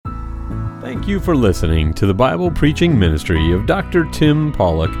Thank you for listening to the Bible preaching ministry of Dr. Tim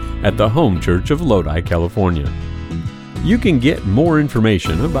Pollock at the Home Church of Lodi, California. You can get more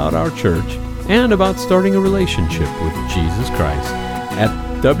information about our church and about starting a relationship with Jesus Christ at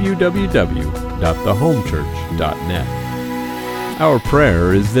www.thehomechurch.net. Our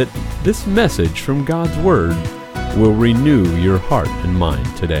prayer is that this message from God's Word will renew your heart and mind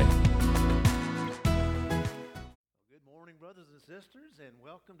today. Good morning, brothers and sisters, and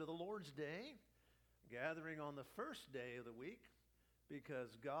welcome to the Lord's Day, gathering on the first day of the week,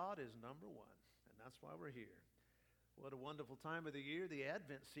 because God is number one, and that's why we're here. What a wonderful time of the year the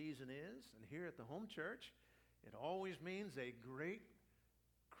Advent season is, and here at the Home Church, it always means a great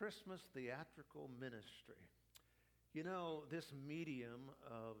Christmas theatrical ministry. You know, this medium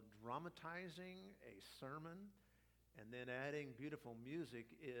of dramatizing a sermon and then adding beautiful music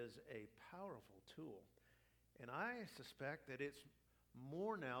is a powerful tool. And I suspect that it's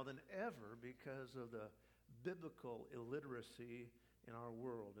more now than ever because of the biblical illiteracy in our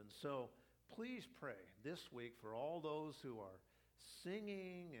world. And so please pray this week for all those who are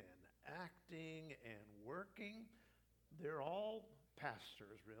singing and acting and working. They're all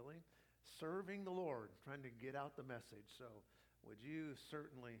pastors, really, serving the Lord, trying to get out the message. So would you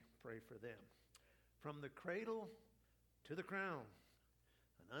certainly pray for them? From the cradle to the crown,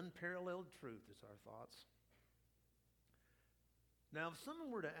 an unparalleled truth is our thoughts. Now, if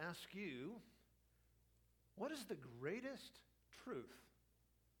someone were to ask you, what is the greatest truth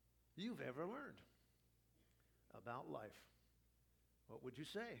you've ever learned about life, what would you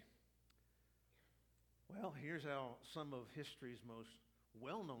say? Well, here's how some of history's most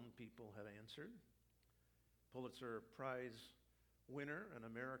well-known people have answered. Pulitzer Prize winner and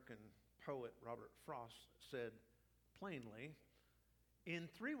American poet Robert Frost said plainly, "In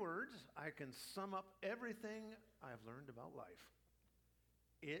 3 words, I can sum up everything I've learned about life.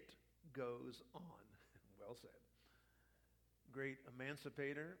 It goes on." Well said. Great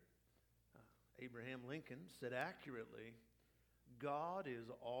emancipator Abraham Lincoln said accurately, "God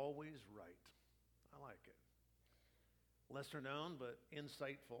is always right." I like it. Lesser known but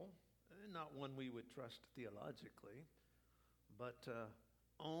insightful, not one we would trust theologically, but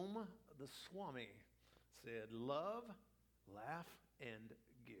Om the Swami said, "Love, laugh, and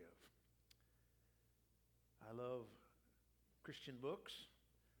give." I love Christian books.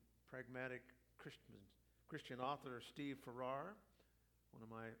 Pragmatic Christian author Steve Farrar, one of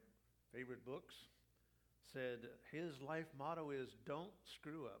my favorite books, said his life motto is "Don't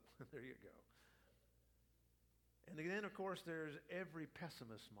screw up." There you go. And then, of course, there's every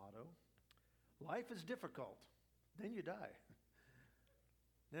pessimist's motto: life is difficult, then you die.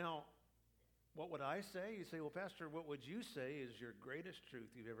 Now, what would I say? You say, "Well, Pastor, what would you say is your greatest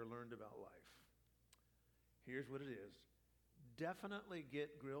truth you've ever learned about life?" Here's what it is. Definitely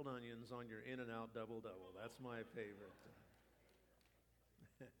get grilled onions on your In-N-Out double-double. That's my favorite.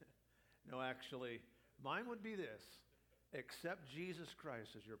 No, actually, mine would be this: accept Jesus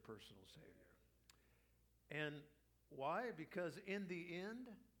Christ as your personal Savior. And why? Because in the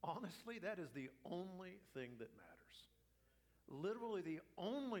end, honestly, that is the only thing that matters. Literally the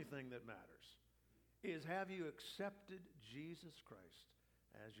only thing that matters is, have you accepted Jesus Christ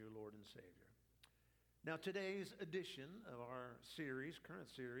as your Lord and Savior? Now, today's edition of our series, current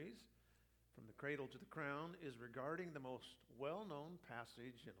series, From the Cradle to the Crown, is regarding the most well-known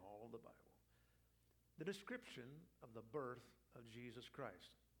passage in all of the Bible, the description of the birth of Jesus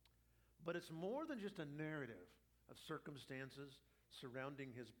Christ. But it's more than just a narrative of circumstances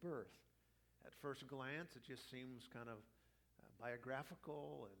surrounding his birth. At first glance, it just seems kind of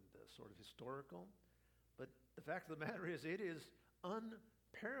biographical and sort of historical. But the fact of the matter is, it is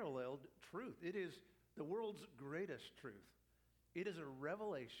unparalleled truth. It is the world's greatest truth. It is a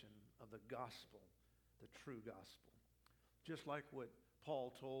revelation of the gospel, the true gospel. Just like what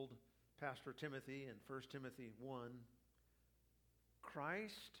Paul told Pastor Timothy in 1 Timothy 1,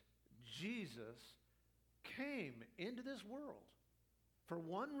 Christ Jesus came into this world for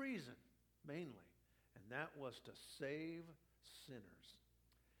one reason, mainly, and that was to save sinners.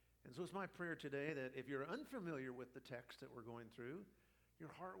 And so it's my prayer today that if you're unfamiliar with the text that we're going through,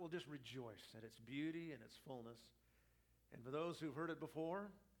 your heart will just rejoice at its beauty and its fullness. And for those who've heard it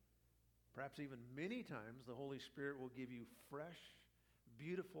before, perhaps even many times, the Holy Spirit will give you fresh,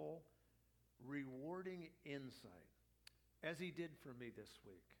 beautiful, rewarding insight, as he did for me this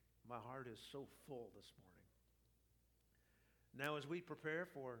week. My heart is so full this morning. Now, as we prepare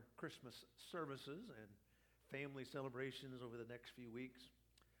for Christmas services and family celebrations over the next few weeks,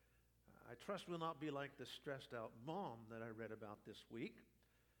 I trust we'll not be like the stressed out mom that I read about this week.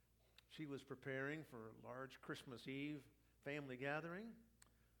 She was preparing for a large Christmas Eve family gathering.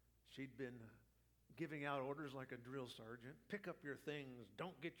 She'd been giving out orders like a drill sergeant. Pick up your things.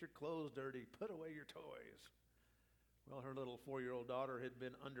 Don't get your clothes dirty. Put away your toys. Well, her little 4-year-old daughter had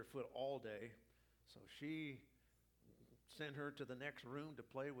been underfoot all day, so she sent her to the next room to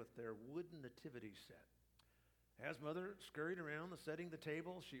play with their wooden nativity set. As Mother scurried around setting the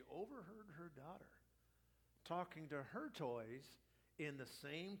table, she overheard her daughter talking to her toys in the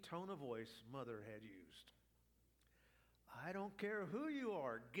same tone of voice Mother had used. I don't care who you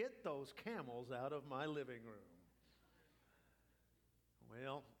are, get those camels out of my living room.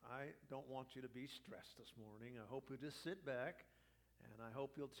 Well, I don't want you to be stressed this morning. I hope you just sit back, and I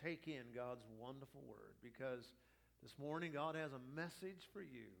hope you'll take in God's wonderful word, because this morning God has a message for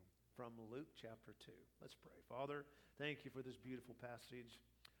you from Luke chapter 2. Let's pray. Father, thank you for this beautiful passage.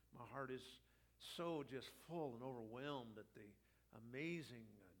 My heart is so just full and overwhelmed at the amazing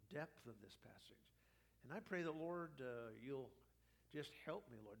depth of this passage. And I pray that, Lord, you'll just help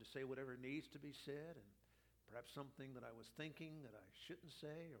me, Lord, to say whatever needs to be said, and perhaps something that I was thinking that I shouldn't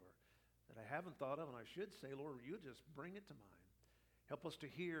say or that I haven't thought of and I should say, Lord, you just bring it to mind. Help us to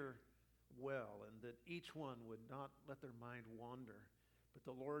hear well, and that each one would not let their mind wander, but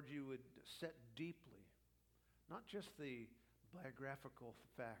the Lord, you would set deeply, not just the biographical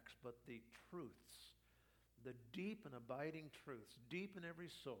facts, but the truths, the deep and abiding truths, deep in every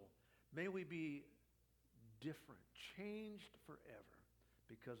soul. May we be different, changed forever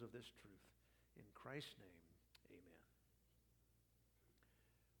because of this truth. In Christ's name. Amen.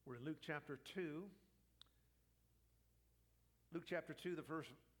 We're in Luke chapter 2. Luke chapter 2, the first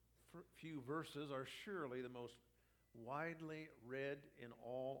few verses are surely the most widely read in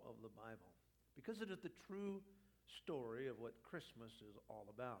all of the Bible, because it is the true story of what Christmas is all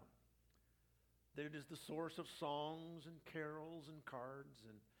about. That it is the source of songs and carols and cards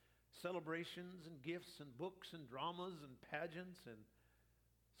and celebrations and gifts and books and dramas and pageants and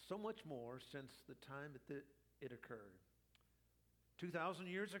so much more since the time that it occurred. 2,000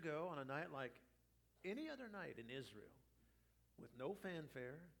 years ago, on a night like any other night in Israel, with no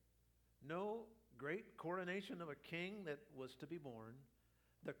fanfare, no great coronation of a king that was to be born,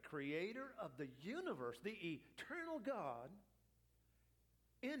 the creator of the universe, the eternal God,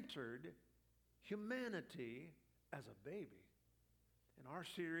 entered humanity as a baby. In our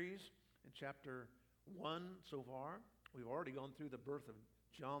series, in chapter 1 so far, we've already gone through the birth of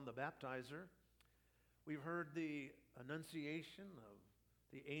John the Baptizer. We've heard the annunciation of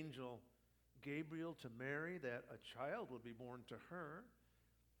the angel Gabriel to Mary, that a child would be born to her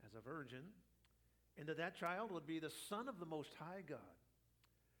as a virgin, and that child would be the Son of the Most High God.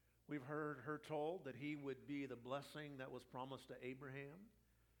 We've heard her told that he would be the blessing that was promised to Abraham.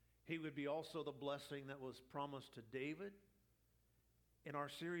 He would be also the blessing that was promised to David. In our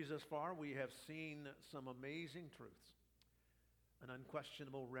series thus far, we have seen some amazing truths. An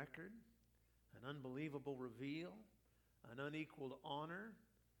unquestionable record, an unbelievable reveal, an unequaled honor,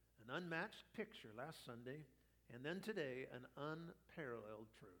 an unmatched picture last Sunday, and then today, an unparalleled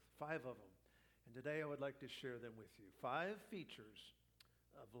truth. 5 of them. And today I would like to share them with you. 5 features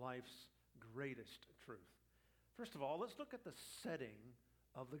of life's greatest truth. First of all, let's look at the setting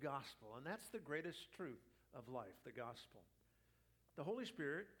of the gospel, and that's the greatest truth of life, the gospel. The Holy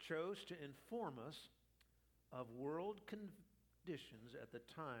Spirit chose to inform us of world conditions at the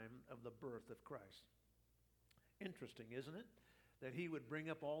time of the birth of Christ. Interesting, isn't it? That he would bring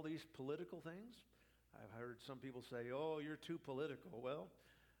up all these political things. I've heard some people say, oh, you're too political. Well,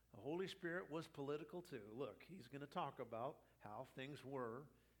 the Holy Spirit was political too. Look, he's going to talk about how things were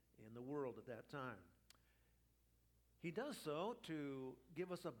in the world at that time. He does so to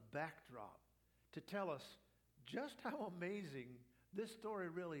give us a backdrop, to tell us just how amazing this story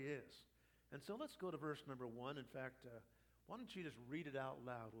really is. And so let's go to verse number 1. In fact, why don't you just read it out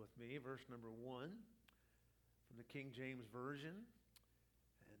loud with me, verse number 1 from the King James Version.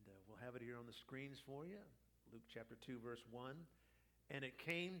 And we'll have it here on the screens for you. Luke chapter 2, verse 1. And it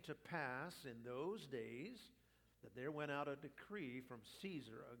came to pass in those days that there went out a decree from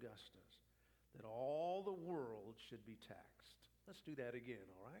Caesar Augustus that all the world should be taxed. Let's do that again,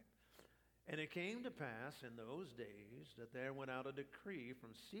 all right? And it came to pass in those days that there went out a decree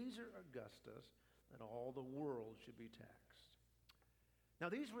from Caesar Augustus that all the world should be taxed. Now,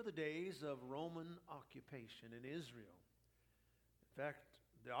 these were the days of Roman occupation in Israel. In fact,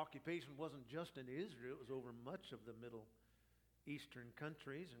 the occupation wasn't just in Israel. It was over much of the Middle Eastern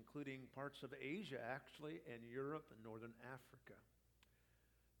countries, including parts of Asia, actually, and Europe and Northern Africa.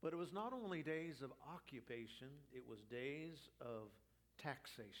 But it was not only days of occupation, it was days of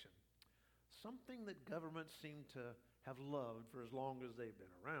taxation. Something that governments seem to have loved for as long as they've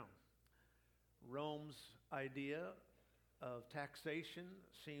been around. Rome's idea of taxation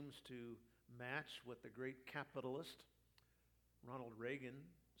seems to match what the great capitalist Ronald Reagan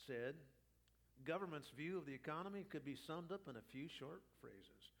said. Government's view of the economy could be summed up in a few short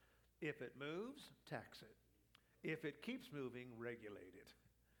phrases. If it moves, tax it. If it keeps moving, regulate it.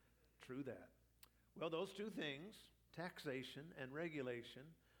 True that. Well, those two things, taxation and regulation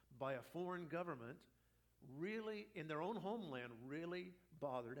by a foreign government, really, in their own homeland, really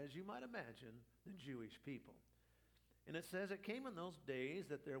bothered, as you might imagine, the Jewish people. And it says, it came in those days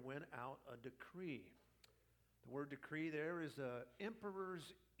that there went out a decree. The word decree there is an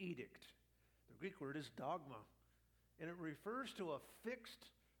emperor's edict. The Greek word is dogma. And it refers to a fixed,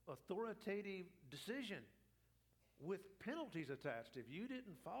 authoritative decision with penalties attached if you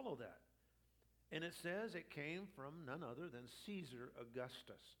didn't follow that. And it says it came from none other than Caesar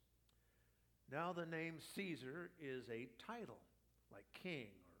Augustus. Now the name Caesar is a title, like king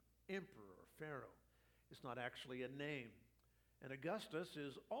or emperor or pharaoh. It's not actually a name. And Augustus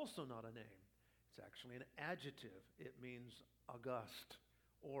is also not a name. It's actually an adjective. It means august,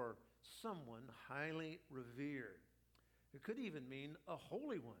 or someone highly revered. It could even mean a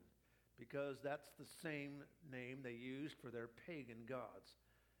holy one, because that's the same name they used for their pagan gods.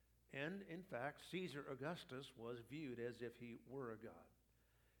 And in fact, Caesar Augustus was viewed as if he were a god.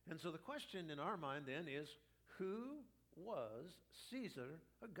 And so the question in our mind then is, who was Caesar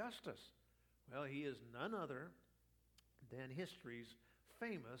Augustus? Well, he is none other than history's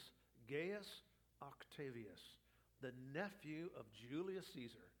famous Gaius Octavius, the nephew of Julius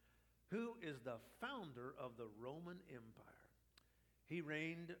Caesar, who is the founder of the Roman Empire. He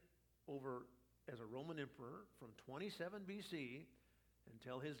reigned over as a Roman emperor from 27 BC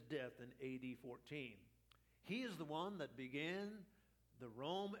until his death in AD 14. He is the one that began the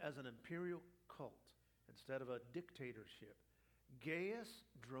Rome as an imperial cult instead of a dictatorship. Gaius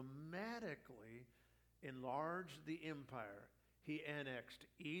dramatically enlarged the empire. He annexed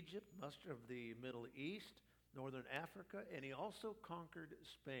Egypt, much of the Middle East, northern Africa, and he also conquered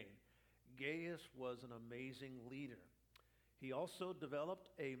Spain. Gaius was an amazing leader. He also developed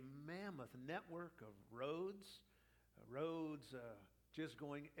a mammoth network of roads just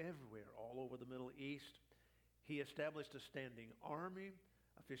going everywhere, all over the Middle East. He established a standing army,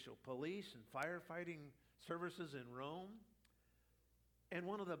 official police, and firefighting services in Rome. And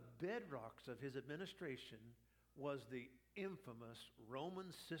one of the bedrocks of his administration was the infamous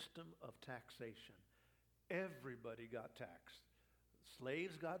Roman system of taxation. Everybody got taxed.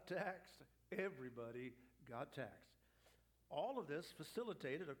 Slaves got taxed. Everybody got taxed. All of this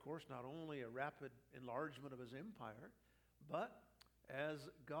facilitated, of course, not only a rapid enlargement of his empire, but as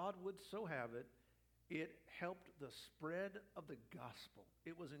God would so have it, it helped the spread of the gospel.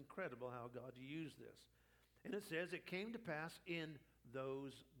 It was incredible how God used this. And it says it came to pass in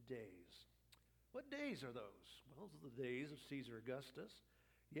those days. What days are those? Well, those are the days of Caesar Augustus.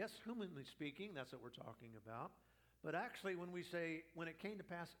 Yes, humanly speaking, that's what we're talking about. But actually, when we say, when it came to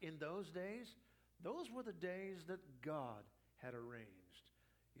pass in those days, those were the days that God had arranged.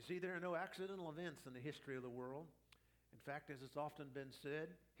 You see, there are no accidental events in the history of the world. In fact, as it's often been said,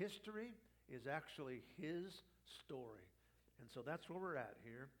 history is actually his story. And so that's where we're at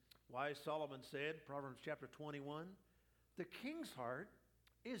here. Wise Solomon said, Proverbs chapter 21, the king's heart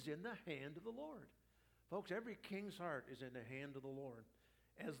is in the hand of the Lord. Folks, every king's heart is in the hand of the Lord.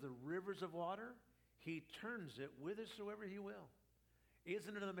 As the rivers of water, he turns it whithersoever he will.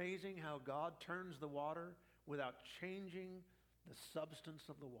 Isn't it amazing how God turns the water without changing the substance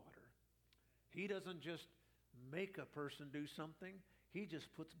of the water? He doesn't just make a person do something. He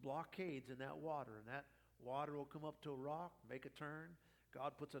just puts blockades in that water, and that water will come up to a rock, make a turn.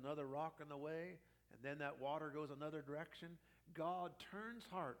 God puts another rock in the way, and then that water goes another direction. God turns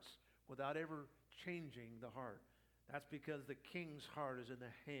hearts without ever changing the heart. That's because the king's heart is in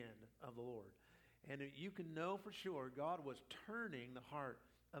the hand of the Lord. And you can know for sure God was turning the heart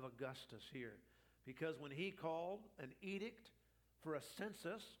of Augustus here, because when he called an edict for a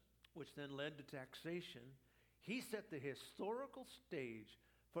census, which then led to taxation, he set the historical stage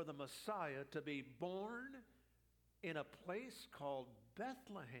for the Messiah to be born in a place called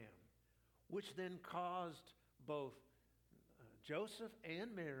Bethlehem, which then caused both Joseph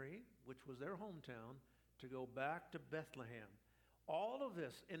and Mary, which was their hometown, to go back to Bethlehem. All of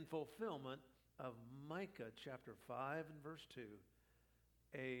this in fulfillment of Micah chapter 5 and verse 2,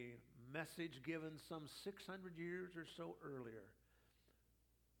 a message given some 600 years or so earlier.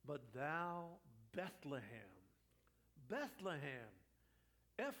 But thou, Bethlehem,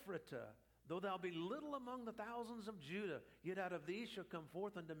 Ephratah, though thou be little among the thousands of Judah, yet out of thee shall come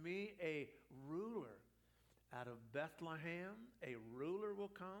forth unto me a ruler. Out of Bethlehem, a ruler will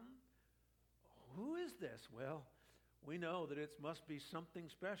come. Who is this? Well, we know that it must be something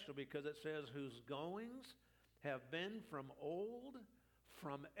special because it says, whose goings have been from old,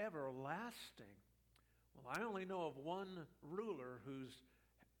 from everlasting. Well, I only know of one ruler whose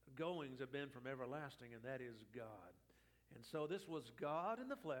goings have been from everlasting, and that is God. And so this was God in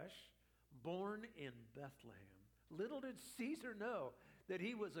the flesh, born in Bethlehem. Little did Caesar know that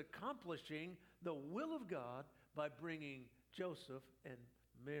he was accomplishing the will of God by bringing Joseph and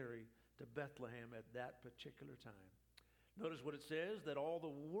Mary to Bethlehem at that particular time. Notice what it says, that all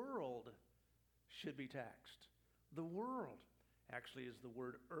the world should be taxed. The world actually is the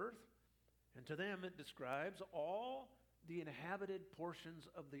word earth, and to them it describes all the inhabited portions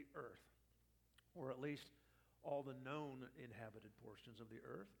of the earth, or at least all the known inhabited portions of the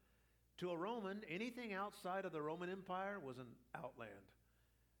earth. To a Roman, anything outside of the Roman Empire was an outland.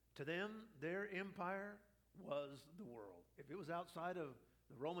 To them, their empire was the world. If it was outside of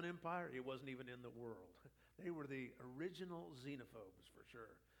the Roman Empire, it wasn't even in the world. They were the original xenophobes, for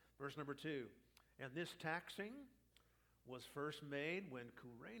sure. Verse number 2, and this taxing was first made when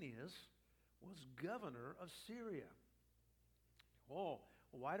Quirinius was governor of Syria. Oh,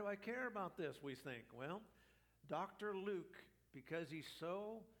 why do I care about this, we think? Well, Dr. Luke, because he's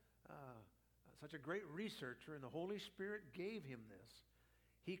such a great researcher and the Holy Spirit gave him this,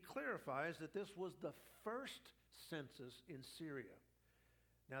 he clarifies that this was the first census in Syria.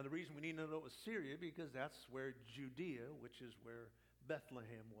 Now, the reason we need to know it was Syria, because that's where Judea, which is where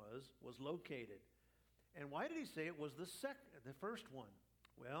Bethlehem was located. And why did he say it was the first one?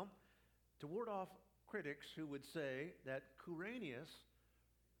 Well, to ward off critics who would say that Quirinius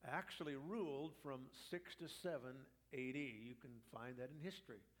actually ruled from 6 to 7 AD. You can find that in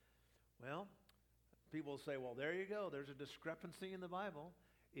history. Well, people say, well, there you go. There's a discrepancy in the Bible.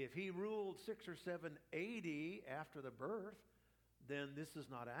 If he ruled 6 or 7 AD after the birth, then this is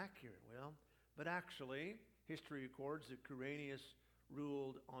not accurate. Well, but actually, history records that Quirinius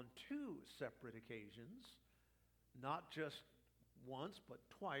ruled on 2 separate occasions, not just once, but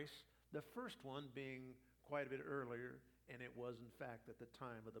twice, the first one being quite a bit earlier, and it was, in fact, at the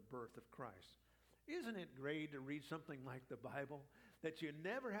time of the birth of Christ. Isn't it great to read something like the Bible, that you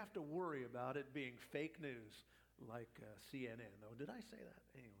never have to worry about it being fake news like CNN? Oh, did I say that?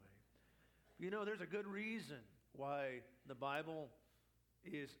 Anyway. You know, there's a good reason why the Bible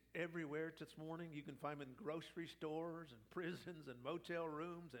is everywhere this morning. You can find them in grocery stores and prisons and motel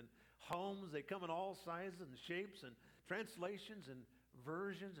rooms and homes. They come in all sizes and shapes and translations and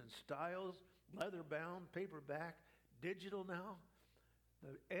versions and styles, leather-bound, paperback, digital now.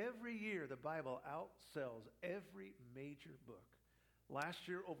 Every year, the Bible outsells every major book. Last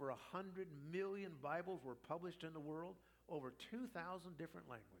year, over 100 million Bibles were published in the world, over 2,000 different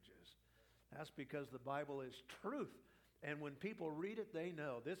languages. That's because the Bible is truth. And when people read it, they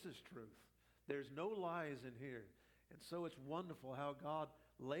know this is truth. There's no lies in here. And so it's wonderful how God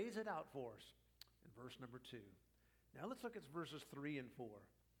lays it out for us in verse number 2. Now let's look at verses 3 and 4.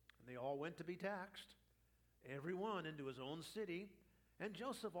 And they all went to be taxed, every one into his own city. And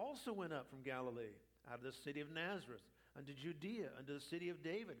Joseph also went up from Galilee, out of the city of Nazareth, unto Judea, unto the city of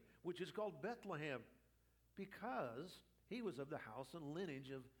David, which is called Bethlehem, because he was of the house and lineage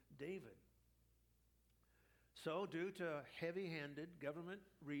of David. So, due to heavy-handed government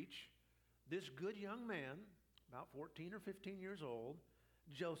reach, this good young man, about 14 or 15 years old,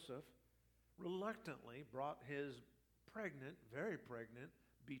 Joseph, reluctantly brought his pregnant, very pregnant,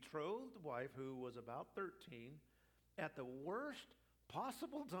 betrothed wife, who was about 13, at the worst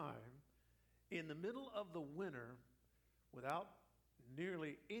possible time, in the middle of the winter, without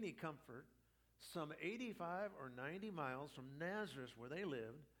nearly any comfort, some 85 or 90 miles from Nazareth, where they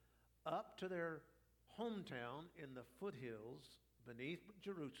lived, up to their hometown in the foothills beneath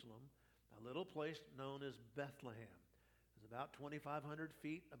Jerusalem, a little place known as Bethlehem. It's about 2,500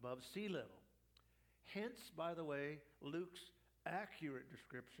 feet above sea level. Hence, by the way, Luke's accurate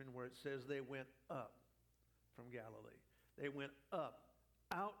description where it says they went up from Galilee. They went up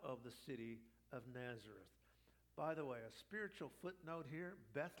out of the city of Nazareth. By the way, a spiritual footnote here,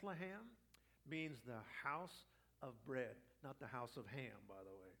 Bethlehem means the house of bread, not the house of ham, by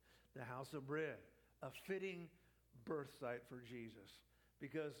the way. The house of bread, a fitting birth site for Jesus.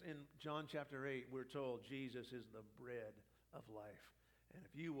 Because in John chapter 8, we're told Jesus is the bread of life. And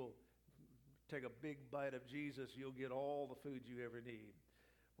if you will take a big bite of Jesus, you'll get all the food you ever need.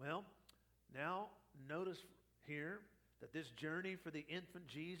 Well, now notice here that this journey for the infant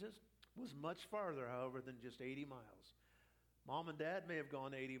Jesus was much farther, however, than just 80 miles. Mom and Dad may have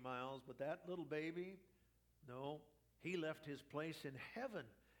gone 80 miles, but that little baby, no, he left his place in heaven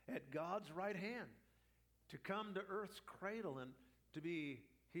at God's right hand to come to earth's cradle and to be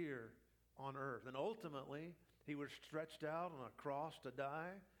here on earth. And ultimately, He was stretched out on a cross to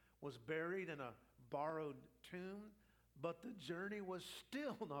die, was buried in a borrowed tomb, but the journey was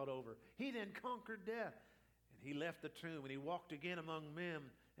still not over. He then conquered death, and he left the tomb, and he walked again among men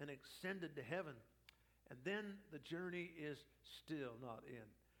and ascended to heaven. And then the journey is still not in,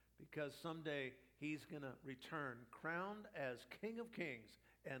 because someday he's going to return crowned as King of Kings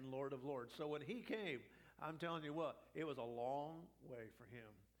and Lord of Lords. So when he came, I'm telling you what, it was a long way for him.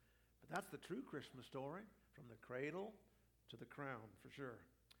 But that's the true Christmas story, from the cradle to the crown, for sure.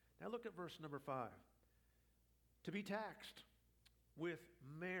 Now look at verse number 5. To be taxed with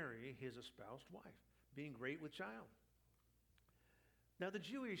Mary, his espoused wife, being great with child. Now the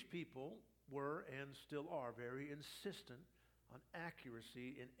Jewish people were and still are very insistent on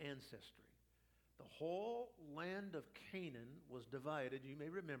accuracy in ancestry. The whole land of Canaan was divided, you may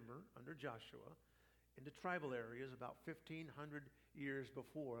remember, under Joshua, into tribal areas about 1,500 years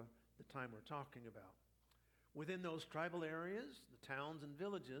before the time we're talking about. Within those tribal areas, the towns and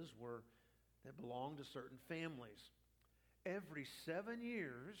villages that belonged to certain families. Every 7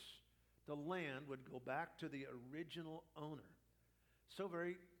 years, the land would go back to the original owner. So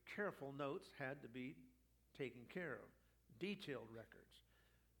very careful notes had to be taken care of, detailed records.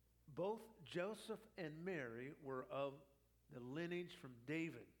 Both Joseph and Mary were of the lineage from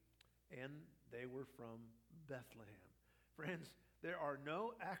David, and they were from Bethlehem. Friends, there are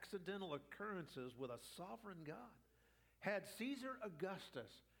no accidental occurrences with a sovereign God. Had Caesar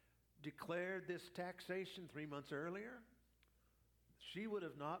Augustus declared this taxation 3 months earlier, she would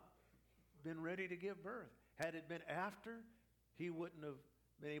have not been ready to give birth. Had it been after, he wouldn't have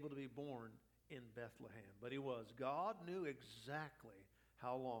been able to be born in Bethlehem. But he was. God knew exactly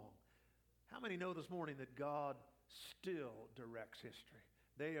how long. How many know this morning that God still directs history?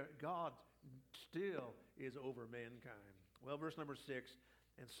 God still is over mankind. Well, verse number 6,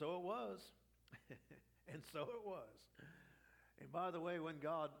 and so it was. And so it was. And by the way, when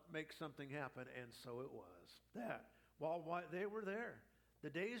God makes something happen, and so it was. That, while they were there, the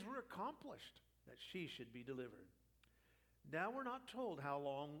days were accomplished that she should be delivered. Now we're not told how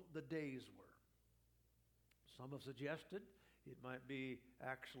long the days were. Some have suggested it might be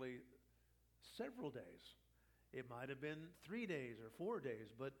actually several days. It might have been 3 days or 4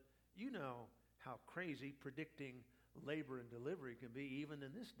 days, but you know how crazy predicting labor and delivery can be even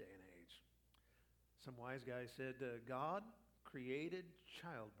in this day and age. Some wise guy said, God created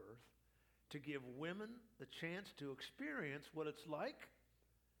childbirth to give women the chance to experience what it's like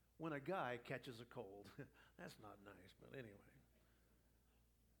when a guy catches a cold. That's not nice, but anyway.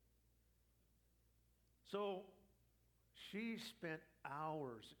 So she spent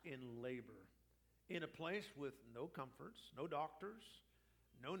hours in labor in a place with no comforts, no doctors,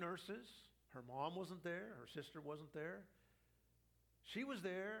 no nurses. Her mom wasn't there. Her sister wasn't there. She was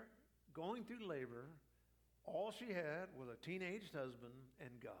there going through labor. All she had was a teenaged husband and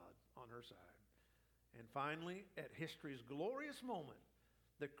God on her side. And finally, at history's glorious moment,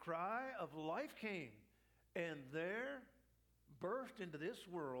 the cry of life came, and there birthed into this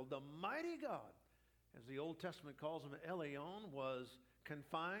world the mighty God, as the Old Testament calls him, Elion, was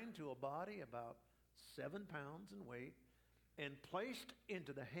confined to a body about 7 pounds in weight and placed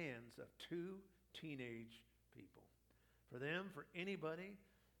into the hands of 2 teenage people. For them, for anybody,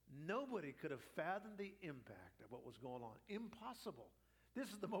 nobody could have fathomed the impact of what was going on. Impossible. This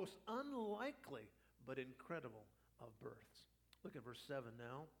is the most unlikely but incredible of births. Look at verse 7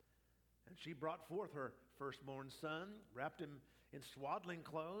 now. And she brought forth her firstborn son, wrapped him in swaddling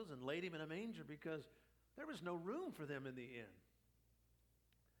clothes, and laid him in a manger because there was no room for them in the inn.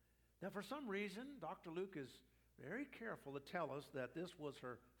 Now, for some reason, Dr. Luke is very careful to tell us that this was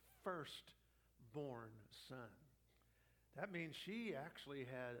her firstborn son. That means she actually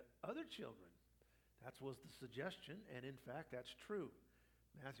had other children. That was the suggestion, and in fact, that's true.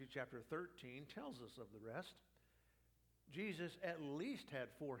 Matthew chapter 13 tells us of the rest. Jesus at least had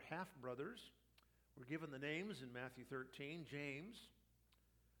 4 half-brothers. We're given the names in Matthew 13, James,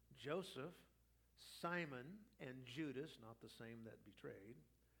 Joseph, Simon, and Judas, not the same that betrayed.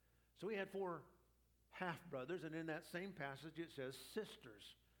 So he had 4 half-brothers, and in that same passage it says sisters,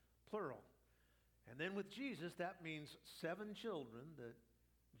 plural. And then with Jesus, that means 7 children that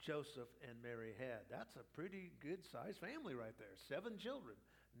Joseph and Mary had. That's a pretty good-sized family right there. 7 children.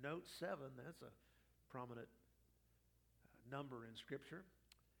 Note 7, that's a prominent number in Scripture.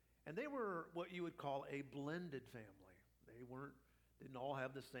 And they were what you would call a blended family. They didn't all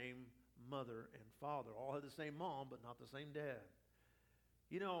have the same mother and father. All had the same mom, but not the same dad.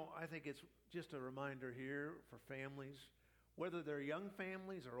 You know, I think it's just a reminder here for families, whether they're young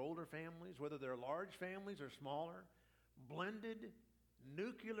families or older families, whether they're large families or smaller, blended,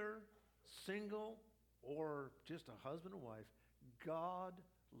 nuclear, single, or just a husband and wife, God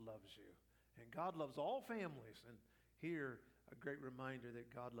loves you. And God loves all families. And here, a great reminder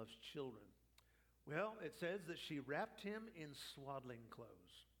that God loves children. Well, it says that she wrapped him in swaddling clothes.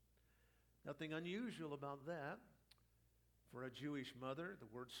 Nothing unusual about that. For a Jewish mother,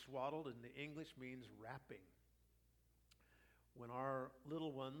 the word swaddled in the English means wrapping. When our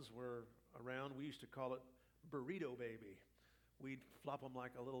little ones were around, we used to call it burrito baby. We'd flop them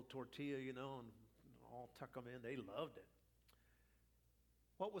like a little tortilla, and all tuck them in. They loved it.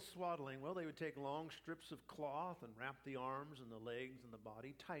 What was swaddling? Well, they would take long strips of cloth and wrap the arms and the legs and the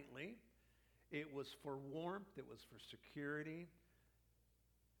body tightly. It was for warmth. It was for security.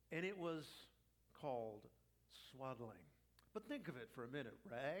 And it was called swaddling. But think of it for a minute.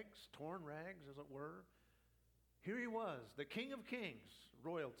 Rags, torn rags, as it were. Here he was, the King of Kings,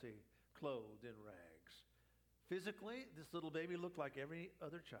 royalty, clothed in rags. Physically, this little baby looked like every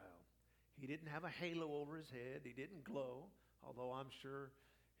other child. He didn't have a halo over his head. He didn't glow, although I'm sure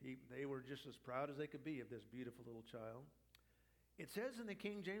they were just as proud as they could be of this beautiful little child. It says in the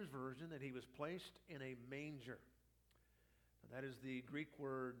King James Version that he was placed in a manger. Now, that is the Greek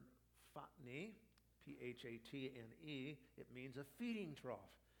word phatne, P-H-A-T-N-E. It means a feeding trough.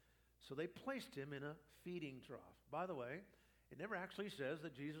 So they placed him in a feeding trough. By the way, it never actually says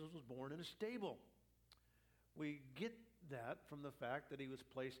that Jesus was born in a stable. We get that from the fact that he was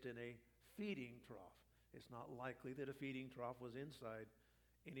placed in a feeding trough. It's not likely that a feeding trough was inside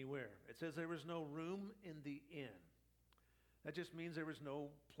anywhere. It says there was no room in the inn. That just means there was no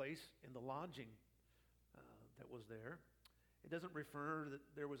place in the lodging that was there. It doesn't refer that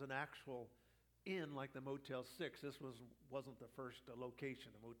there was an actual inn like the Motel 6. This wasn't the first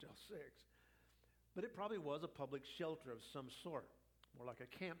location, the Motel 6. But it probably was a public shelter of some sort, more like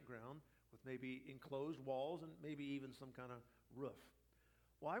a campground with maybe enclosed walls and maybe even some kind of roof.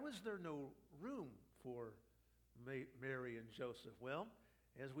 Why was there no room for Mary and Joseph? Well,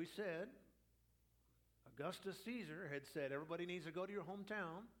 as we said, Augustus Caesar had said everybody needs to go to your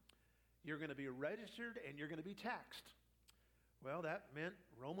hometown. You're going to be registered and you're going to be taxed. Well, that meant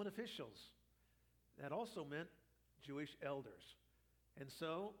Roman officials. That also meant Jewish elders. And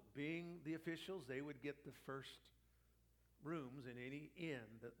so, being the officials, they would get the first rooms in any inn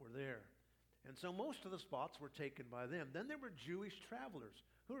that were there. And so most of the spots were taken by them. Then there were Jewish travelers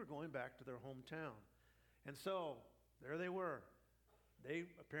who were going back to their hometown. And so, there they were. They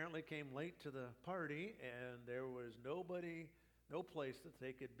apparently came late to the party, and there was no place that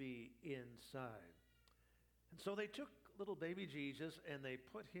they could be inside. And so they took little baby Jesus and they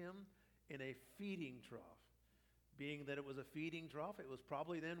put him in a feeding trough. Being that it was a feeding trough, it was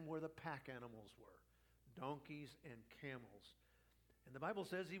probably then where the pack animals were, donkeys and camels. And the Bible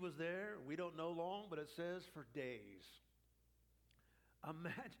says he was there, we don't know long, but it says for days.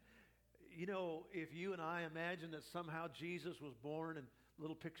 Imagine, if you and I imagine that somehow Jesus was born, and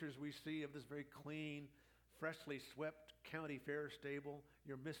little pictures we see of this very clean, freshly swept county fair stable,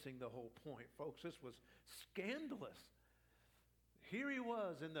 you're missing the whole point, folks. This was scandalous. Here he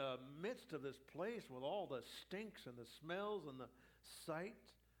was in the midst of this place with all the stinks and the smells and the sight.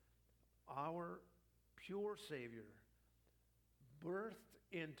 Our pure Savior, birthed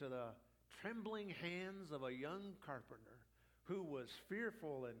into the trembling hands of a young carpenter who was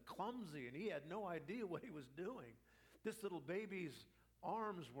fearful and clumsy, and he had no idea what he was doing. This little baby's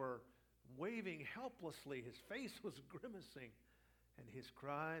arms were waving helplessly. His face was grimacing, and his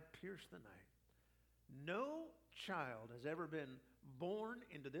cry pierced the night. No child has ever been born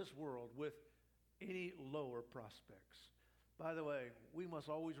into this world with any lower prospects. By the way, we must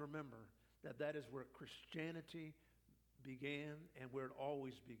always remember that that is where Christianity began and where it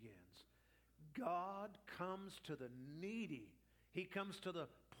always begins. God comes to the needy. He comes to the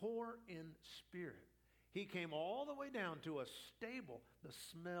poor in spirit. He came all the way down to a stable, the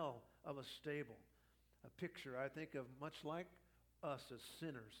smell of a stable. A picture I think of much like us as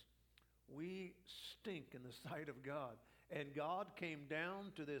sinners. We stink in the sight of God. And God came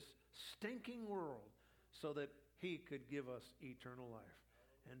down to this stinking world so that he could give us eternal life.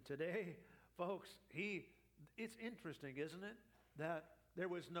 And today, folks, it's interesting, isn't it, that there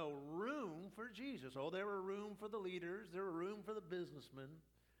was no room for Jesus. Oh, there were room for the leaders, there were room for the businessmen,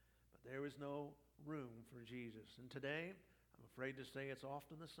 but there was no room for Jesus. And today, I'm afraid to say it's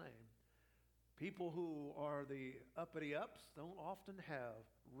often the same. People who are the uppity ups don't often have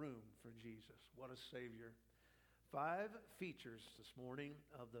room for Jesus. What a Savior. 5 features this morning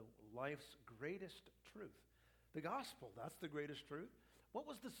of the life's greatest truth. The gospel, that's the greatest truth. What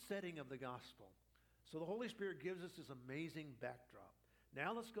was the setting of the gospel? So the Holy Spirit gives us this amazing backdrop.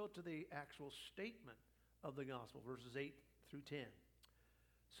 Now let's go to the actual statement of the gospel, verses 8 through 10.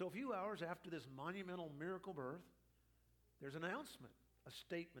 So a few hours after this monumental miracle birth, there's an announcement. A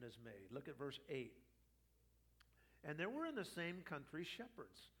statement is made. Look at verse 8. And there were in the same country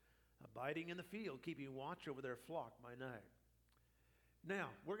shepherds, abiding in the field, keeping watch over their flock by night. Now,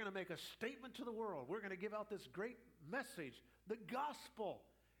 we're going to make a statement to the world. We're going to give out this great message, the gospel.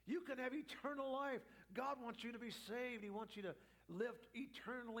 You can have eternal life. God wants you to be saved. He wants you to live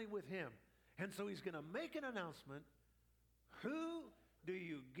eternally with Him. And so He's going to make an announcement. Who do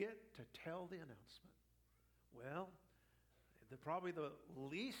you get to tell the announcement? Well, probably the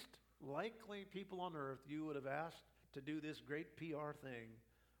least likely people on earth you would have asked to do this great PR thing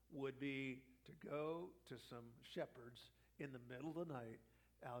would be to go to some shepherds in the middle of the night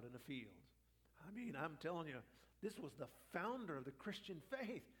out in a field. I mean, I'm telling you, this was the founder of the Christian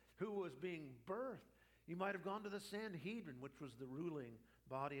faith who was being birthed. You might have gone to the Sanhedrin, which was the ruling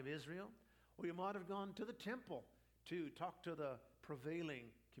body of Israel, or you might have gone to the temple to talk to the prevailing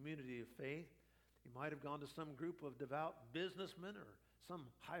community of faith. You might have gone to some group of devout businessmen or some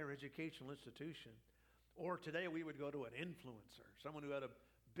higher educational institution. Or today we would go to an influencer, someone who had a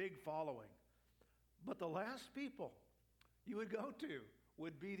big following. But the last people you would go to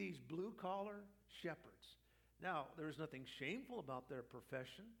would be these blue-collar shepherds. Now, there's nothing shameful about their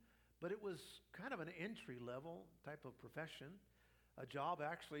profession, but it was kind of an entry-level type of profession, a job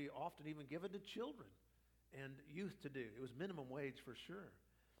actually often even given to children and youth to do. It was minimum wage for sure.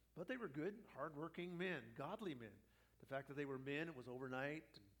 But they were good, hardworking men, godly men. The fact that they were men, it was overnight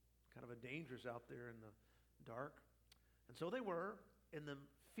and kind of a dangerous out there in the dark. And so they were in the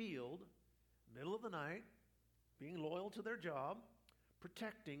field, middle of the night, being loyal to their job,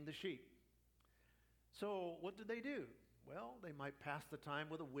 protecting the sheep. So what did they do? Well, they might pass the time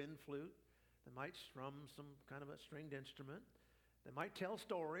with a wind flute. They might strum some kind of a stringed instrument. They might tell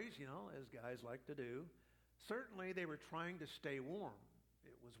stories, as guys like to do. Certainly they were trying to stay warm.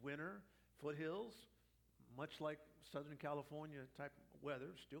 It was winter, foothills, much like Southern California type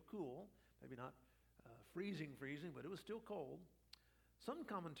weather, still cool, maybe not freezing, but it was still cold. Some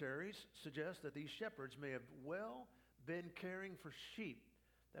commentaries suggest that these shepherds may have well been caring for sheep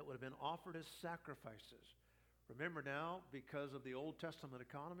that would have been offered as sacrifices. Remember now, because of the Old Testament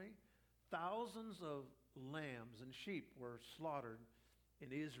economy, thousands of lambs and sheep were slaughtered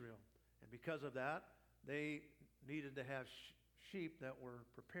in Israel. And because of that, they needed to have sheep that were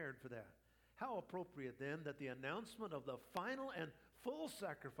prepared for that. How appropriate then that the announcement of the final and full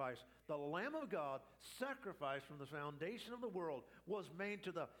sacrifice, the Lamb of God sacrificed from the foundation of the world, was made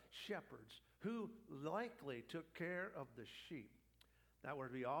to the shepherds who likely took care of the sheep that were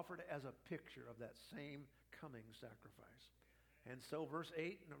to be offered as a picture of that same coming sacrifice. And so verse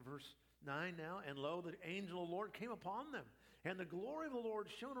 8 and verse 9 now, and lo, the angel of the Lord came upon them, and the glory of the Lord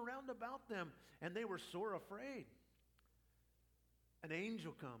shone around about them, and they were sore afraid. An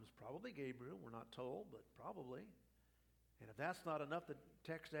angel comes, probably Gabriel, we're not told, but probably. And if that's not enough, the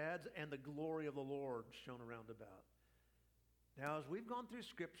text adds, and the glory of the Lord shone around about. Now, as we've gone through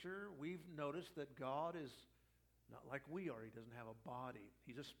Scripture, we've noticed that God is not like we are. He doesn't have a body.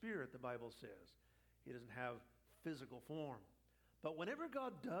 He's a spirit, the Bible says. He doesn't have physical form. But whenever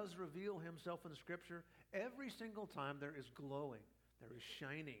God does reveal Himself in Scripture, every single time there is glowing, there is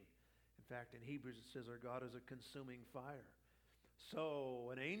shining. In fact, in Hebrews it says our God is a consuming fire.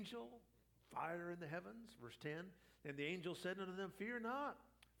 So an angel, fire in the heavens, verse 10, and the angel said unto them, Fear not,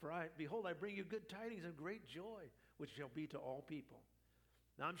 for behold, I bring you good tidings of great joy, which shall be to all people.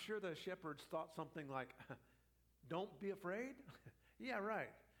 Now I'm sure the shepherds thought something like, don't be afraid? Yeah, right.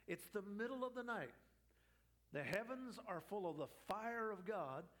 It's the middle of the night. The heavens are full of the fire of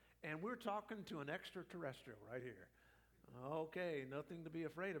God, and we're talking to an extraterrestrial right here. Okay, nothing to be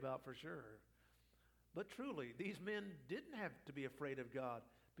afraid about for sure. But truly, these men didn't have to be afraid of God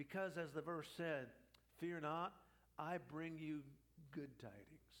because, as the verse said, fear not, I bring you good tidings.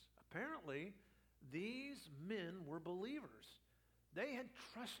 Apparently, these men were believers. They had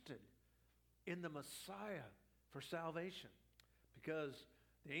trusted in the Messiah for salvation because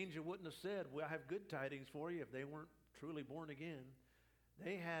the angel wouldn't have said, well, I have good tidings for you if they weren't truly born again.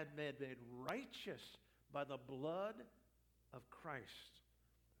 They had been made righteous by the blood of Christ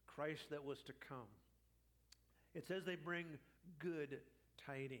that was to come. It says they bring good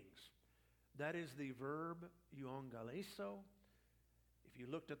tidings. That is the verb euangelizo. If you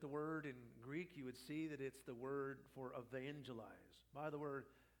looked at the word in Greek, you would see that it's the word for evangelize. By the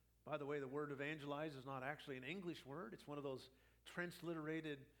way, the word evangelize is not actually an English word. It's one of those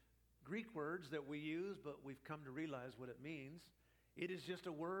transliterated Greek words that we use, but we've come to realize what it means. It is just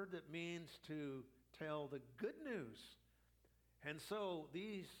a word that means to tell the good news. And so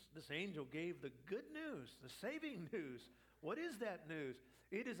this angel gave the good news, the saving news. What is that news?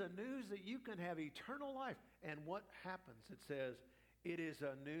 It is a news that you can have eternal life. And what happens? It says, it is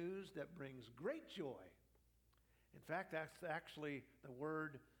a news that brings great joy. In fact, that's actually the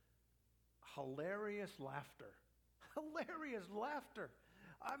word hilarious laughter. Hilarious laughter.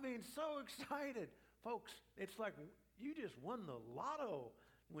 I mean, so excited. Folks, it's like you just won the lotto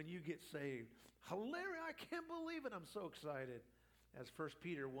when you get saved. Hilarious. I can't believe it. I'm so excited. As 1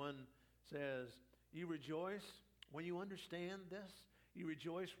 Peter 1 says, you rejoice when you understand this. You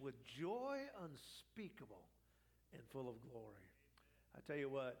rejoice with joy unspeakable and full of glory. I tell you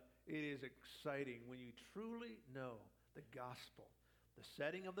what, it is exciting when you truly know the gospel, the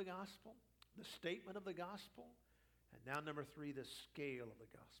setting of the gospel, the statement of the gospel, and now number 3, the scale of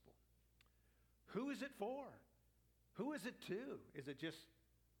the gospel. Who is it for? Who is it to? Is it just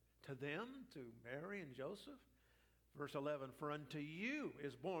to them, to Mary and Joseph? Verse 11, for unto you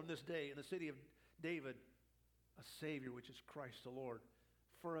is born this day in the city of David a Savior, which is Christ the Lord.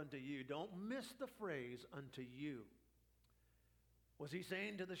 For unto you. Don't miss the phrase, unto you. Was he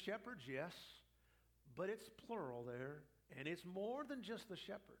saying to the shepherds? Yes. But it's plural there. And it's more than just the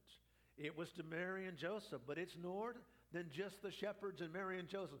shepherds. It was to Mary and Joseph, but it's more than just the shepherds and Mary and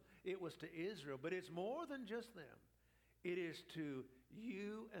Joseph. It was to Israel, but it's more than just them. It is to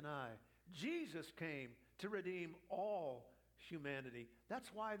you and I. Jesus came to redeem all humanity. That's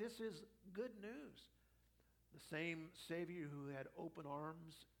why this is good news. The same Savior who had open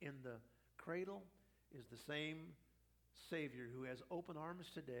arms in the cradle is the same Savior who has open arms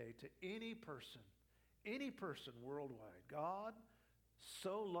today to any person worldwide. God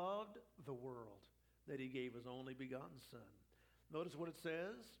so loved the world that he gave his only begotten Son. Notice what it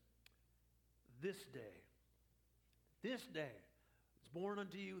says. This day is born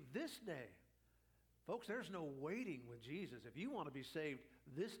unto you this day. Folks, there's no waiting with Jesus. If you want to be saved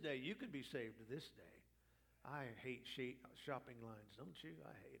this day, you can be saved this day. I hate shopping lines, don't you?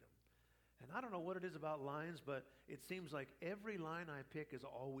 I hate them. And I don't know what it is about lines, but it seems like every line I pick is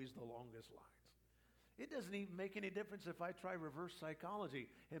always the longest lines. It doesn't even make any difference if I try reverse psychology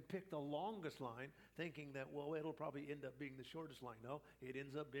and pick the longest line, thinking that, well, it'll probably end up being the shortest line. No, it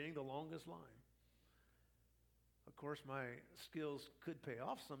ends up being the longest line. Of course, my skills could pay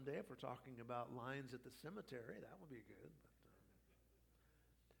off someday if we're talking about lines at the cemetery. That would be good.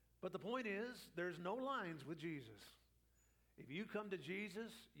 But the point is, there's no lines with Jesus. If you come to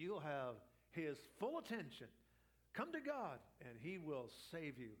Jesus, you'll have his full attention. Come to God, and he will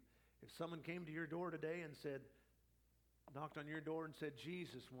save you. If someone came to your door today and knocked on your door and said,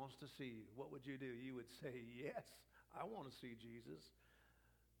 Jesus wants to see you, what would you do? You would say, yes, I want to see Jesus.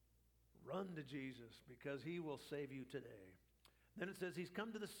 Run to Jesus because he will save you today. Then it says he's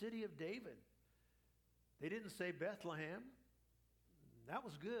come to the city of David. They didn't say Bethlehem. That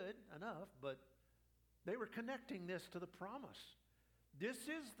was good enough, but they were connecting this to the promise. This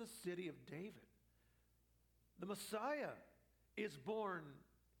is the city of David. The Messiah is born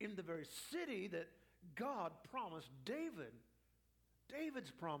in the very city that God promised David.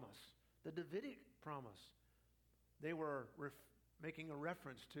 David's promise, the Davidic promise. They were making a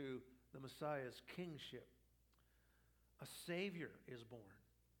reference to the Messiah's kingship. A Savior is born.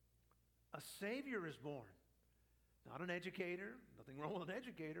 A Savior is born. Not an educator, nothing wrong with an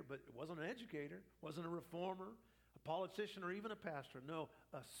educator, but it wasn't an educator, wasn't a reformer, a politician, or even a pastor. No,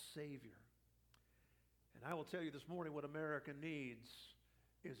 a Savior. And I will tell you this morning what America needs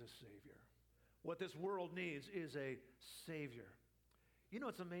is a Savior. What this world needs is a Savior. You know,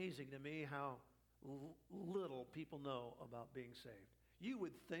 it's amazing to me how little people know about being saved. You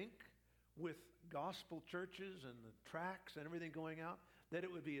would think with gospel churches and the tracts and everything going out that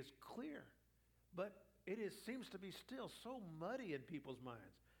it would be as clear. But it seems to be still so muddy in people's minds.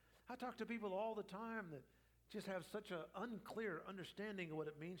 I talk to people all the time that just have such an unclear understanding of what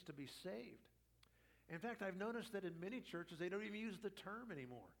it means to be saved. In fact, I've noticed that in many churches, they don't even use the term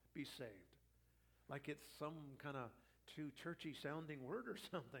anymore, be saved. Like it's some kind of too churchy sounding word or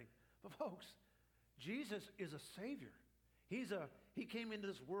something. But folks, Jesus is a Savior. He came into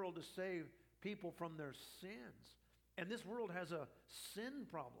this world to save people from their sins. And this world has a sin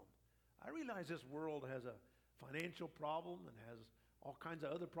problem. I realize this world has a financial problem and has all kinds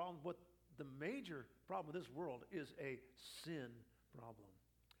of other problems, but the major problem with this world is a sin problem.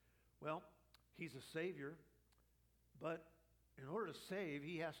 Well, he's a Savior, but in order to save,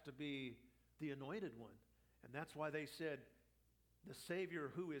 he has to be the anointed one. And that's why they said, the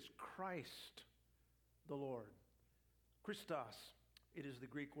Savior who is Christ the Lord. Christos, it is the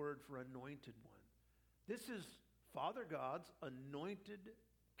Greek word for anointed one. This is Father God's anointed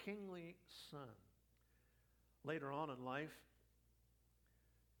kingly Son. Later on in life,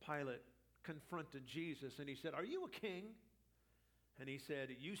 Pilate confronted Jesus and he said, are you a king? And he said,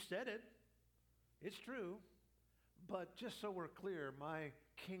 you said it. It's true. But just so we're clear, my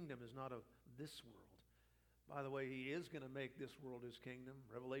kingdom is not of this world. By the way, he is going to make this world his kingdom.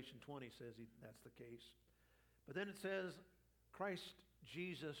 Revelation 20 says that's the case. But then it says, Christ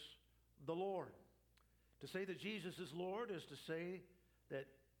Jesus the Lord. To say that Jesus is Lord is to say that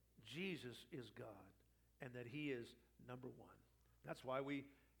Jesus is God and that he is number one. That's why we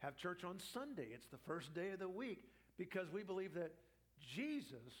have church on Sunday. It's the first day of the week because we believe that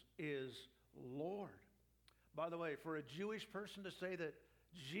Jesus is Lord. By the way, for a Jewish person to say that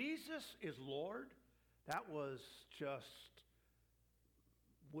Jesus is Lord, that would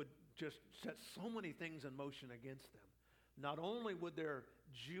just set so many things in motion against them. Not only would their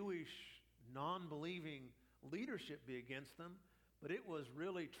Jewish non-believing leadership be against them, but it was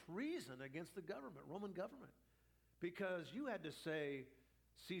really treason against the government, Roman government. Because you had to say,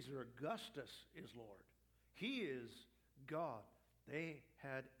 Caesar Augustus is Lord. He is God. They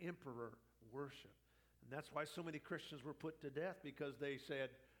had emperor worship. And that's why so many Christians were put to death, because they said,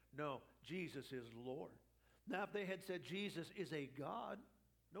 no, Jesus is Lord. Now, if they had said Jesus is a God,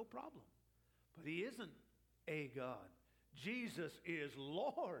 no problem. But he isn't a God. Jesus is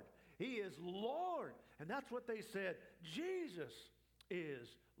Lord. He is Lord. And that's what they said. Jesus is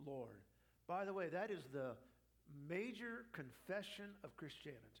Lord. By the way, that is the major confession of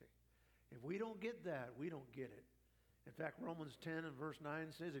Christianity. If we don't get that, we don't get it. In fact, Romans 10 and verse 9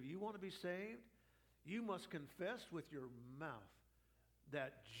 says, if you want to be saved, you must confess with your mouth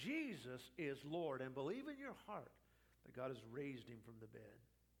that Jesus is Lord and believe in your heart that God has raised him from the dead.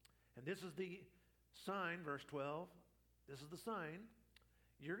 And this is the sign, verse 12. This is the sign.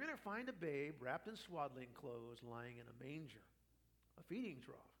 You're going to find a babe wrapped in swaddling clothes lying in a manger, a feeding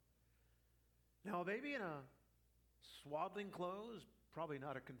trough. Now, a baby in a swaddling clothes, probably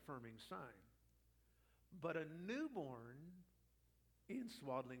not a confirming sign. But a newborn in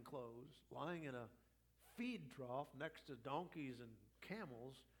swaddling clothes, lying in a feed trough next to donkeys and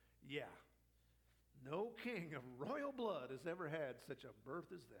camels, yeah. No king of royal blood has ever had such a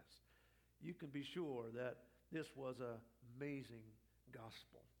birth as this. You can be sure that this was an amazing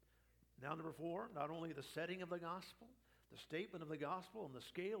gospel. Now, number 4, not only the setting of the gospel, the statement of the gospel, and the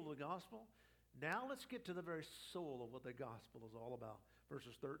scale of the gospel. Now let's get to the very soul of what the gospel is all about.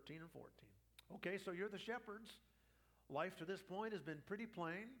 Verses 13 and 14. Okay, so you're the shepherds. Life to this point has been pretty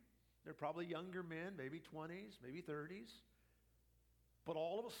plain. They're probably younger men, maybe 20s, maybe 30s. But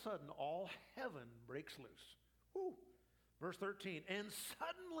all of a sudden, all heaven breaks loose. Woo! Verse 13, and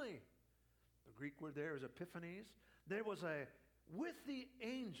suddenly, the Greek word there is epiphanies, there was with the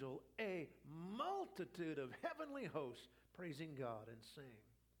angel a multitude of heavenly hosts praising God and saying.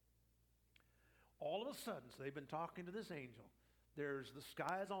 All of a sudden, so they've been talking to this angel. The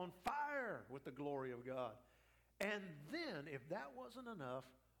sky is on fire with the glory of God. And then, if that wasn't enough,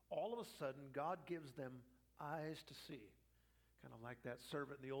 all of a sudden, God gives them eyes to see. Kind of like that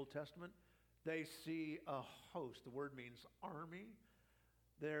servant in the Old Testament. They see a host. The word means army.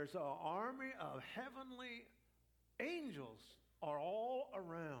 There's an army of heavenly angels are all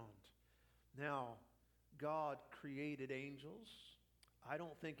around. Now, God created angels. I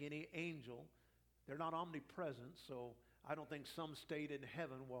don't think any angel, they're not omnipresent, so I don't think some stayed in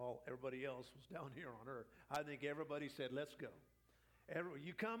heaven while everybody else was down here on earth. I think everybody said, let's go.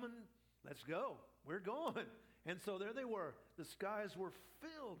 You coming? Let's go. We're going. And so there they were. The skies were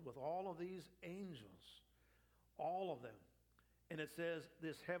filled with all of these angels. All of them. And it says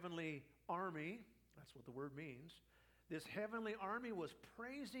this heavenly army, that's what the word means, this heavenly army was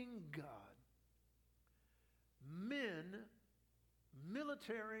praising God. Men,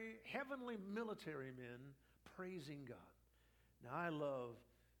 heavenly military men praising God. Now I love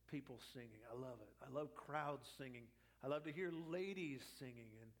people singing. I love it. I love crowds singing. I love to hear ladies singing.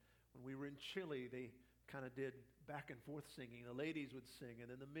 And when we were in Chile, they kind of did back and forth singing. The ladies would sing and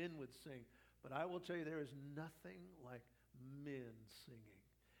then the men would sing. But I will tell you, there is nothing like men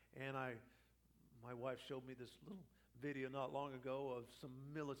singing. And my wife showed me this little video not long ago of some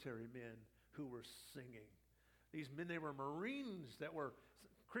military men who were singing. These men, they were Marines that were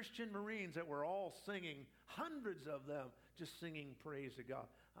Christian Marines that were all singing, hundreds of them just singing praise to God.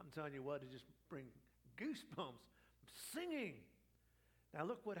 I'm telling you what, it just brings goosebumps. Singing. Now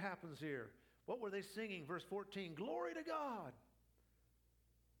look what happens here. What were they singing? Verse 14, glory to God.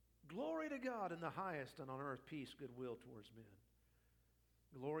 Glory to God in the highest, and on earth peace, goodwill towards men.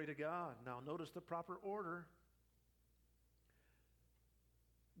 Glory to God. Now notice the proper order.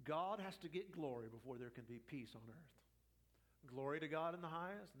 God has to get glory before there can be peace on earth. Glory to God in the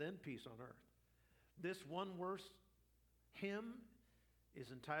highest, then peace on earth. This one verse hymn is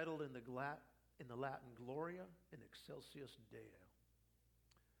entitled in the Latin Gloria in Excelsis Deo.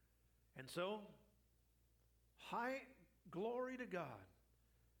 And so, high glory to God.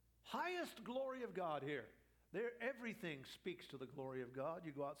 Highest glory of God here. There, everything speaks to the glory of God.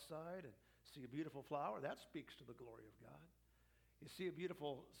 You go outside and see a beautiful flower, that speaks to the glory of God. You see a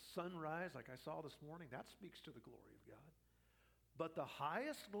beautiful sunrise like I saw this morning, that speaks to the glory of God. But the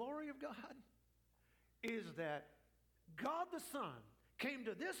highest glory of God is that God the Son came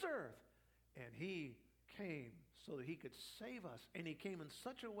to this earth, and he came so that he could save us, and he came in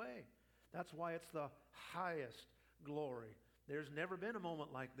such a way. That's why it's the highest glory. There's never been a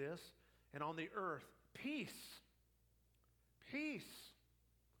moment like this. And on the earth, peace,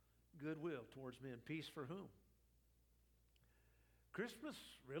 goodwill towards men. Peace for whom? Christmas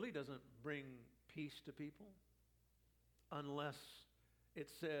really doesn't bring peace to people unless it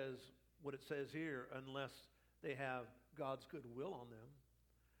says what it says here, unless they have God's goodwill on them.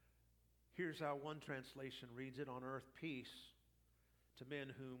 Here's how one translation reads it: on earth peace to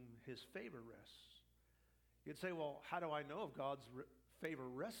men whom his favor rests. You'd say, well, how do I know if God's favor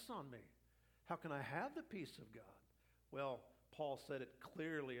rests on me? How can I have the peace of God? Well, Paul said it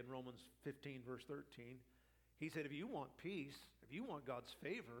clearly in Romans 15, verse 13. He said, if you want peace, if you want God's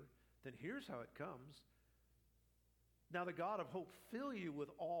favor, then here's how it comes. Now the God of hope fill you with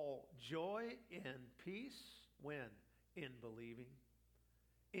all joy and peace. When? In believing.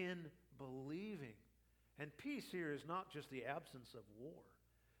 In believing. And peace here is not just the absence of war.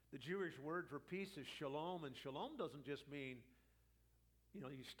 The Jewish word for peace is shalom, and shalom doesn't just mean, you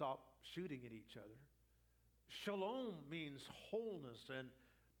stop shooting at each other. Shalom means wholeness and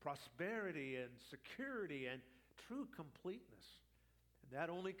prosperity and security and true completeness. And that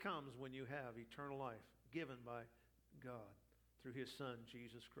only comes when you have eternal life given by God through his Son,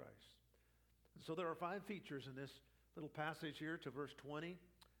 Jesus Christ. And so there are 5 features in this little passage here to verse 20.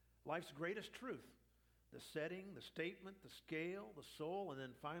 Life's greatest truth: the setting, the statement, the scale, the soul, and then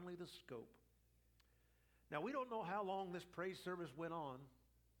finally the scope. Now, we don't know how long this praise service went on,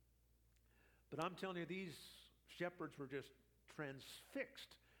 but I'm telling you, these shepherds were just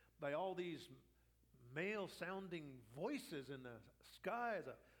transfixed by all these male-sounding voices in the sky,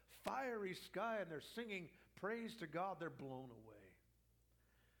 the fiery sky, and they're singing praise to God. They're blown away.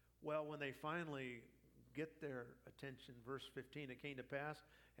 Well, when they finally get their attention, verse 15, it came to pass,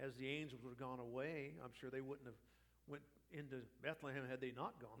 as the angels were gone away, I'm sure they wouldn't have went into Bethlehem had they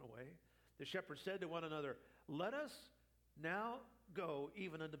not gone away. The shepherds said to one another, let us now go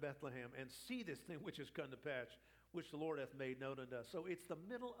even unto Bethlehem and see this thing which has come to pass, which the Lord hath made known unto us. So it's the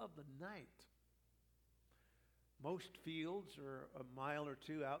middle of the night. Most fields are a mile or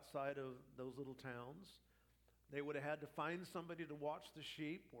two outside of those little towns. They would have had to find somebody to watch the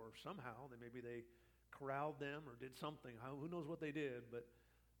sheep, or somehow, maybe they corralled them or did something. Who knows what they did, but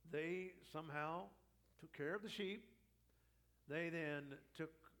they somehow took care of the sheep. They then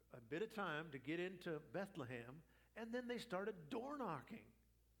took a bit of time to get into Bethlehem, and then they started door knocking,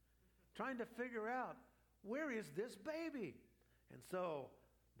 trying to figure out, where is this baby? And so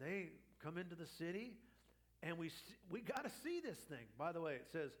they come into the city, and we got to see this thing. By the way, it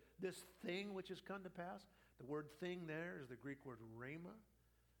says, this thing which has come to pass. The word thing there is the Greek word rhema.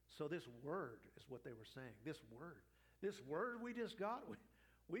 So this word is what they were saying. This word we just got,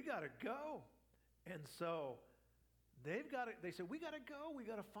 we got to go. And so they said, we got to go. We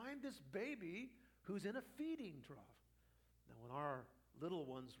got to find this baby who's in a feeding trough. Now, when our little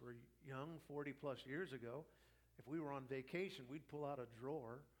ones were young, 40 plus years ago, if we were on vacation, we'd pull out a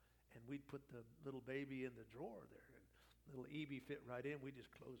drawer and we'd put the little baby in the drawer there. And little Evie fit right in. We'd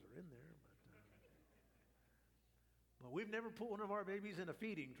just close her in there. But we've never put one of our babies in a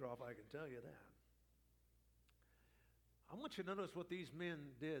feeding trough, I can tell you that. I want you to notice what these men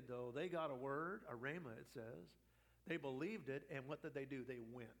did, though. They got a word, a rhema, it says. They believed it, and what did they do? They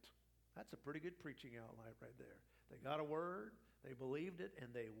went. That's a pretty good preaching outline right there. They got a word, they believed it,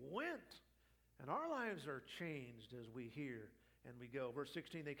 and they went. And our lives are changed as we hear and we go. Verse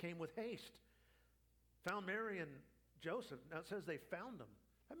 16, they came with haste, found Mary and Joseph. Now it says they found them.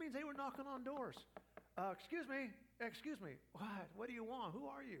 That means they were knocking on doors. Excuse me. What do you want? Who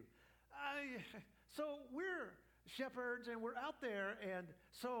are you? So we're shepherds, and we're out there, and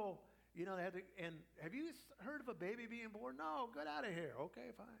so, they had to, and have you heard of a baby being born? No, get out of here.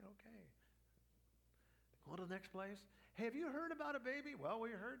 Okay, fine, okay. Go to the next place. Hey, have you heard about a baby? Well, we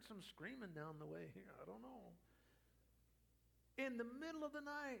heard some screaming down the way here. I don't know. In the middle of the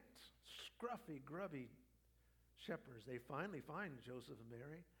night, scruffy, grubby shepherds, they finally find Joseph and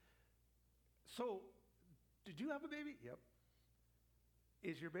Mary. So, did you have a baby? Yep.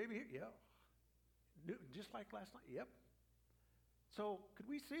 Is your baby here? Yep. Just like last night? Yep. So, could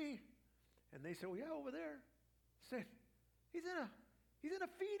we see? And they said, well, yeah, over there. Said, he's He's in a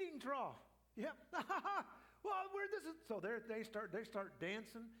feeding trough. Yep. Well, so they start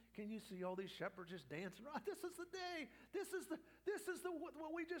dancing. Can you see all these shepherds just dancing? Right, this is the day. This is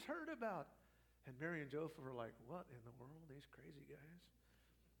what we just heard about. And Mary and Joseph were like, what in the world? These crazy guys.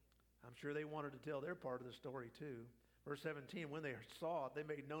 I'm sure they wanted to tell their part of the story too. Verse 17, when they saw it, they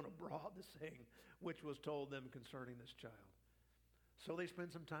made known abroad the saying which was told them concerning this child. So they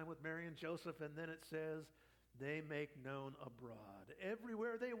spend some time with Mary and Joseph, and then it says they make known abroad.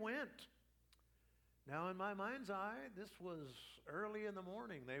 Everywhere they went. Now, in my mind's eye, this was early in the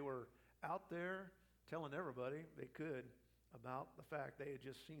morning. They were out there telling everybody they could about the fact they had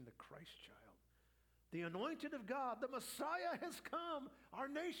just seen the Christ child. The anointed of God, the Messiah has come. Our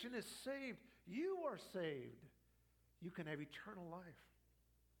nation is saved. You are saved. You can have eternal life.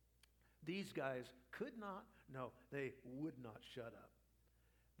 These guys they would not shut up.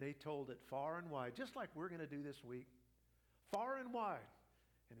 They told it far and wide, just like we're going to do this week. Far and wide.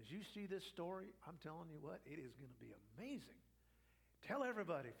 And as you see this story, I'm telling you what, it is going to be amazing. Tell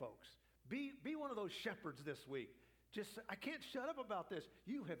everybody, folks. Be one of those shepherds this week. Just, I can't shut up about this.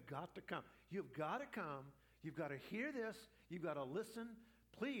 You have got to come. You've got to come. You've got to hear this. You've got to listen.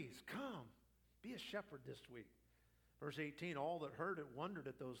 Please come. Be a shepherd this week. Verse 18, all that heard it wondered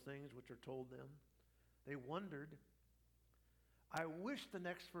at those things which are told them. They wondered. I wish the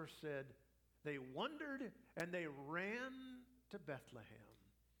next verse said, they wondered and they ran to Bethlehem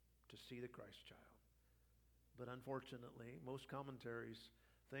to see the Christ child. But unfortunately, most commentaries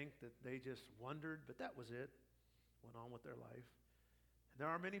think that they just wondered, but that was it. Went on with their life. And there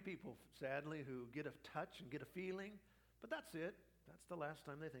are many people, sadly, who get a touch and get a feeling, but that's it. That's the last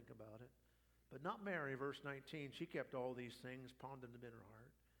time they think about it. But not Mary, verse 19. She kept all these things, pondered them in her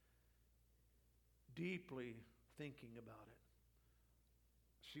heart, deeply thinking about it.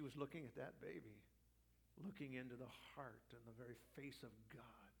 She was looking at that baby, looking into the heart and the very face of God.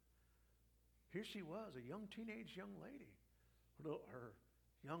 Here she was, a young lady. Her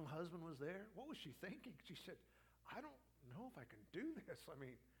young husband was there. What was she thinking? She said, I don't know if I can do this. I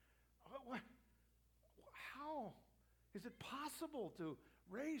mean, how is it possible to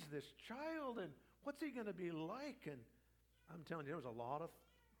raise this child, and what's he going to be like? And I'm telling you, there was a lot of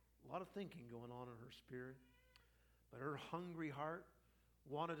thinking going on in her spirit. But her hungry heart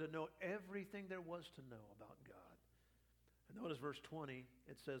wanted to know everything there was to know about God. And notice verse 20,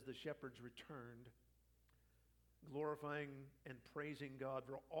 it says the shepherds returned, glorifying and praising God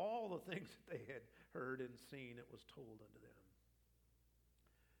for all the things that they had heard and seen. It was told unto them.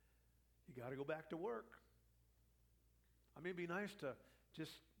 You got to go back to work. I mean, it'd be nice to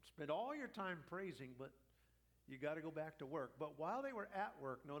just spend all your time praising, but you got to go back to work. But while they were at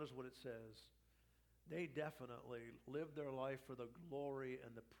work, notice what it says. They definitely lived their life for the glory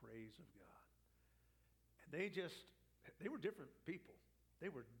and the praise of God. And they were different people. They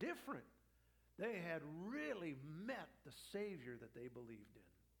were different. They had really met the Savior that they believed in.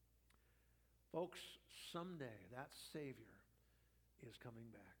 Folks, someday that Savior is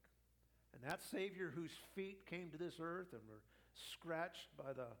coming back. And that Savior whose feet came to this earth and were scratched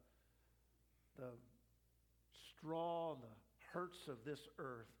by the straw and the hurts of this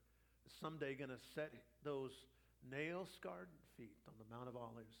earth is someday going to set those nail-scarred feet on the Mount of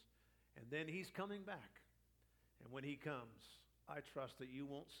Olives. And then he's coming back. And when he comes, I trust that you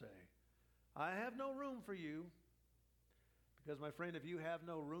won't say, I have no room for you. Because, my friend, if you have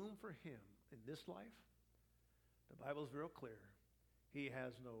no room for him in this life, the Bible is real clear. He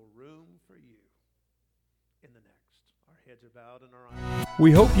has no room for you in the next. Our heads are bowed and our eyes.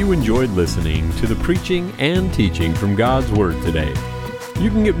 We hope you enjoyed listening to the preaching and teaching from God's Word today. You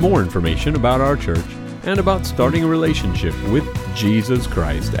can get more information about our church and about starting a relationship with Jesus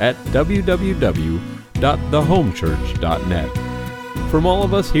Christ at www.thehomechurch.net. From all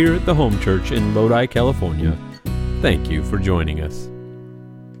of us here at the Home Church in Lodi, California, thank you for joining us.